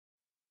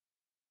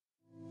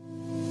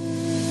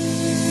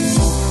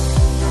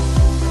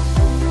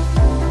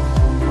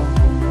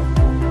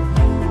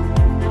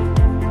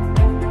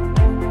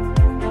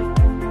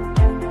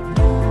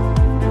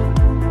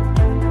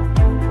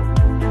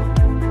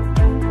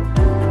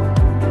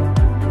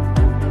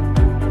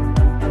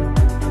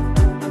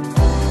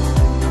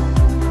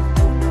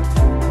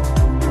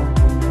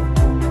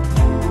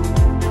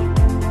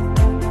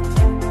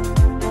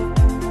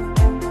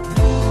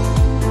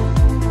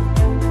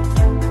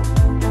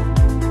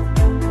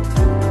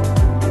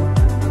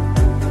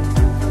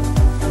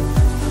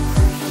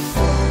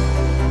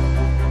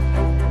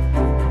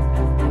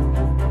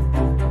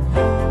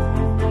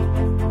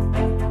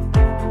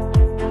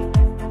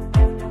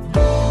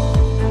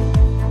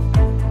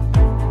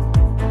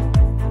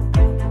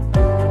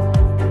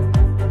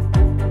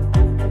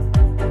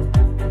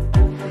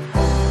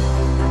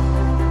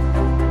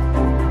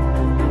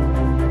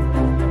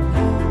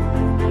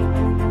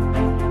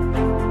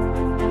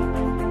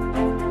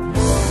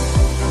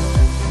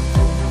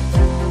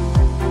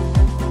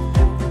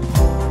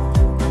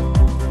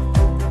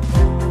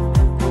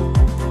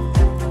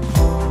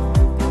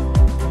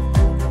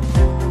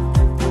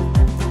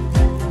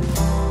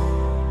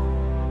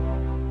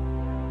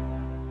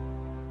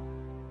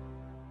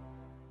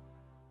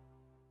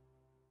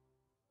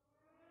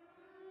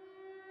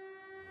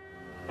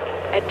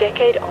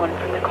decade on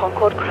from the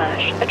Concorde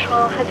crash, a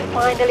trial has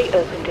finally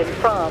opened in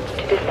France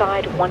to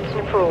decide once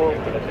and for all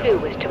who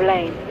was to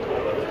blame.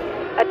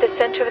 At the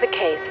center of the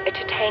case, a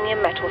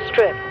titanium metal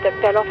strip that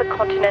fell off a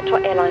Continental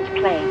Airlines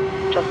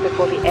plane just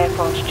before the Air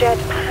France jet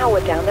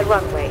powered down the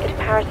runway at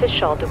Paris'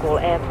 Charles de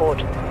Gaulle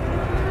Airport.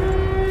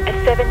 A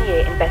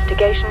 7-year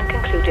investigation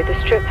concluded the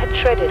strip had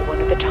shredded one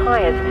of the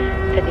tires,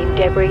 sending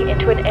debris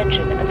into an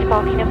engine and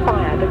sparking a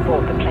fire that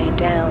brought the plane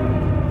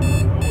down.